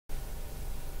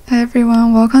Hi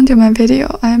everyone, welcome to my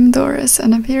video. I am Doris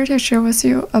and I'm here to share with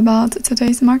you about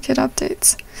today's market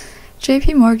updates.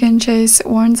 JPMorgan Chase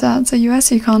warns that the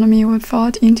US economy would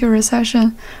fall into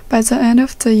recession by the end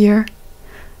of the year.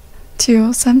 2.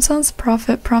 Samsung's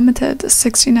profit plummeted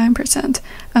 69%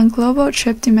 and global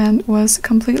chip demand was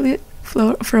completely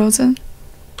frozen.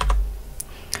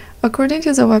 According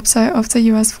to the website of the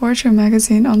U.S. Fortune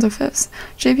magazine on the 5th,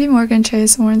 JPMorgan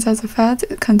Chase warns that the Fed's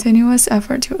continuous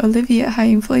effort to alleviate high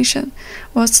inflation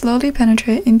will slowly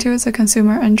penetrate into the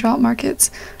consumer and job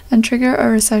markets and trigger a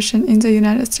recession in the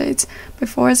United States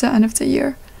before the end of the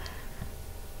year.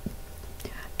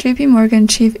 JPMorgan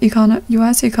chief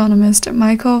U.S. economist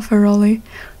Michael Feroli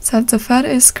said the Fed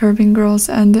is curbing growth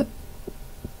and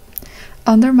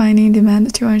undermining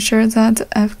demand to ensure that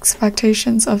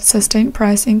expectations of sustained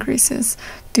price increases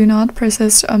do not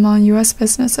persist among U.S.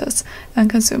 businesses and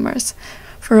consumers.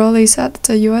 Feroli said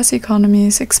the U.S. economy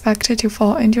is expected to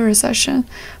fall into recession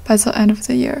by the end of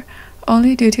the year,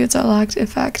 only due to the lagged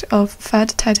effect of Fed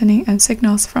tightening and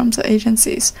signals from the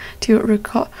agencies to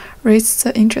raise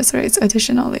the interest rates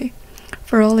additionally.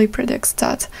 Feroli predicts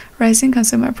that rising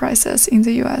consumer prices in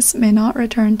the U.S. may not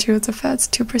return to the Fed's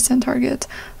 2% target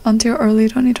until early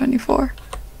 2024.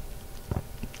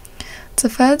 The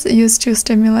Fed used to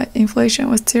stimulate inflation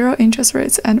with zero interest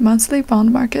rates and monthly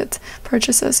bond market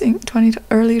purchases in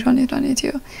early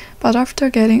 2022, but after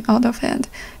getting out of hand,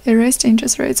 it raised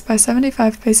interest rates by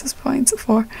 75 basis points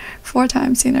for 4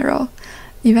 times in a row.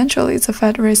 Eventually, the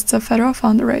Fed raised the federal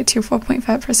fund rate to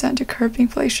 4.5% to curb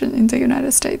inflation in the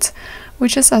United States,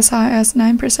 which is as high as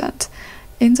 9%.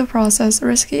 In the process,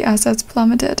 risky assets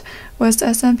plummeted, with the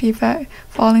S&P 5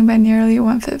 falling by nearly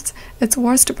 1/5, its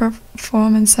worst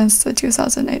performance since the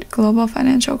 2008 global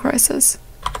financial crisis.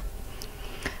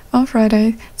 On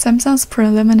Friday, Samsung's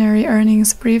preliminary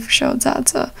earnings brief showed that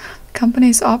the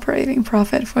company's operating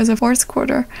profit for the fourth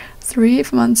quarter, 3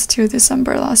 months to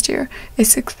December last year,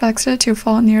 is expected to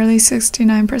fall nearly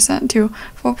 69% to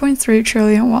 4.3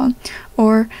 trillion won,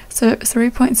 or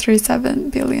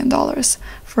 $3.37 billion,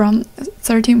 from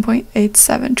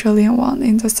 13.87 trillion won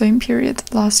in the same period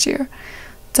last year.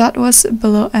 That was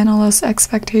below analysts'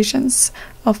 expectations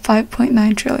of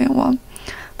 5.9 trillion won,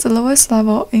 the lowest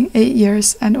level in 8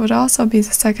 years, and would also be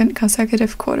the second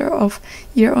consecutive quarter of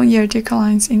year-on-year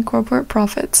declines in corporate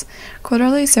profits.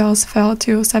 Quarterly sales fell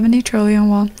to 70 trillion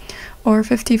won, or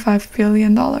 $55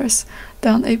 billion,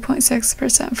 down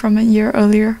 8.6% from a year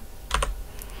earlier.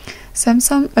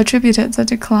 Samsung attributed the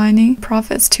declining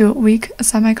profits to weak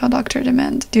semiconductor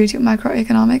demand due to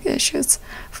macroeconomic issues.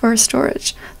 For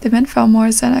storage, demand fell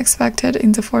more than expected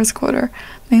in the fourth quarter,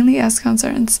 mainly as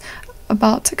concerns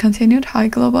about continued high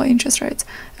global interest rates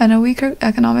and a weaker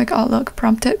economic outlook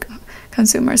prompted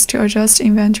consumers to adjust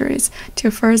inventories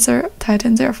to further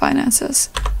tighten their finances.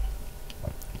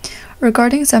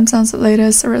 Regarding Samsung's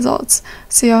latest results,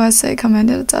 CLSA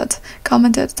commented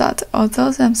that although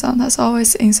Samsung has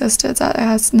always insisted that it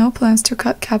has no plans to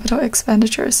cut capital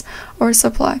expenditures or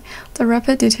supply, the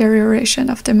rapid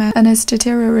deterioration of demand and its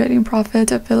deteriorating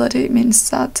profitability means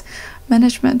that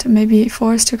management may be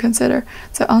forced to consider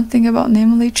the unthinkable,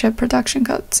 namely chip production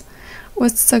cuts.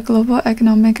 With the global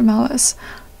economic malaise,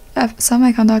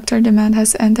 semiconductor demand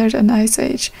has entered an ice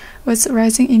age, with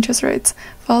rising interest rates,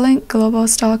 falling global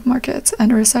stock markets,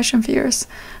 and recession fears.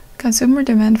 Consumer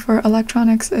demand for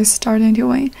electronics is starting to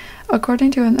wane,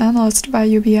 according to an analyst by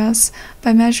UBS,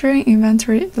 by measuring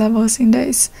inventory levels in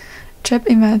days. Chip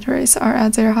inventories are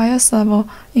at their highest level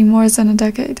in more than a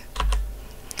decade.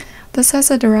 This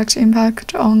has a direct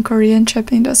impact on Korean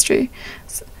chip industry.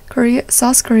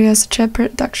 South Korea's chip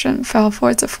production fell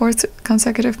for the 4th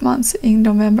consecutive month in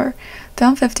November,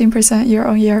 down 15%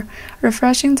 year-on-year,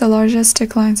 refreshing the largest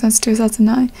decline since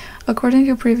 2009, according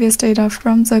to previous data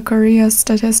from the Korea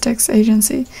Statistics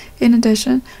Agency. In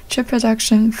addition, chip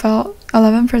production fell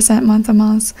 11%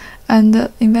 month-on-month,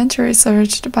 and inventory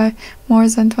surged by more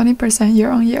than 20%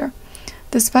 year-on-year.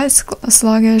 Despite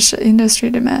sluggish industry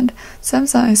demand,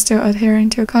 Samsung is still adhering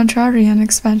to a contrarian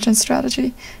expansion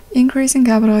strategy, increasing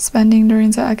capital spending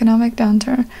during the economic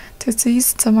downturn to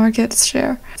seize the market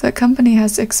share. The company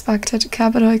has expected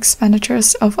capital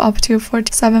expenditures of up to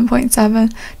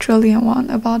 47.7 trillion won,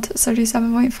 about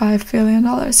 $37.5 billion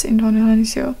in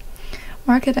 2022.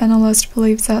 Market analysts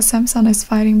believe that Samsung is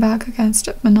fighting back against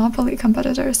monopoly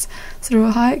competitors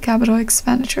through high capital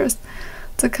expenditures.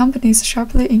 The company's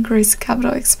sharply increased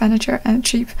capital expenditure and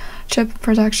cheap chip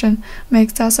production may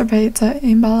exacerbate the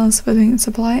imbalance between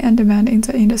supply and demand in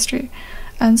the industry,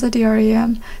 and the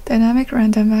DRAM, dynamic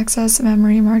random access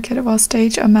memory market, will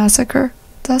stage a massacre.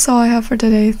 That's all I have for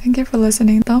today. Thank you for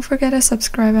listening. Don't forget to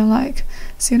subscribe and like.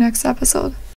 See you next episode.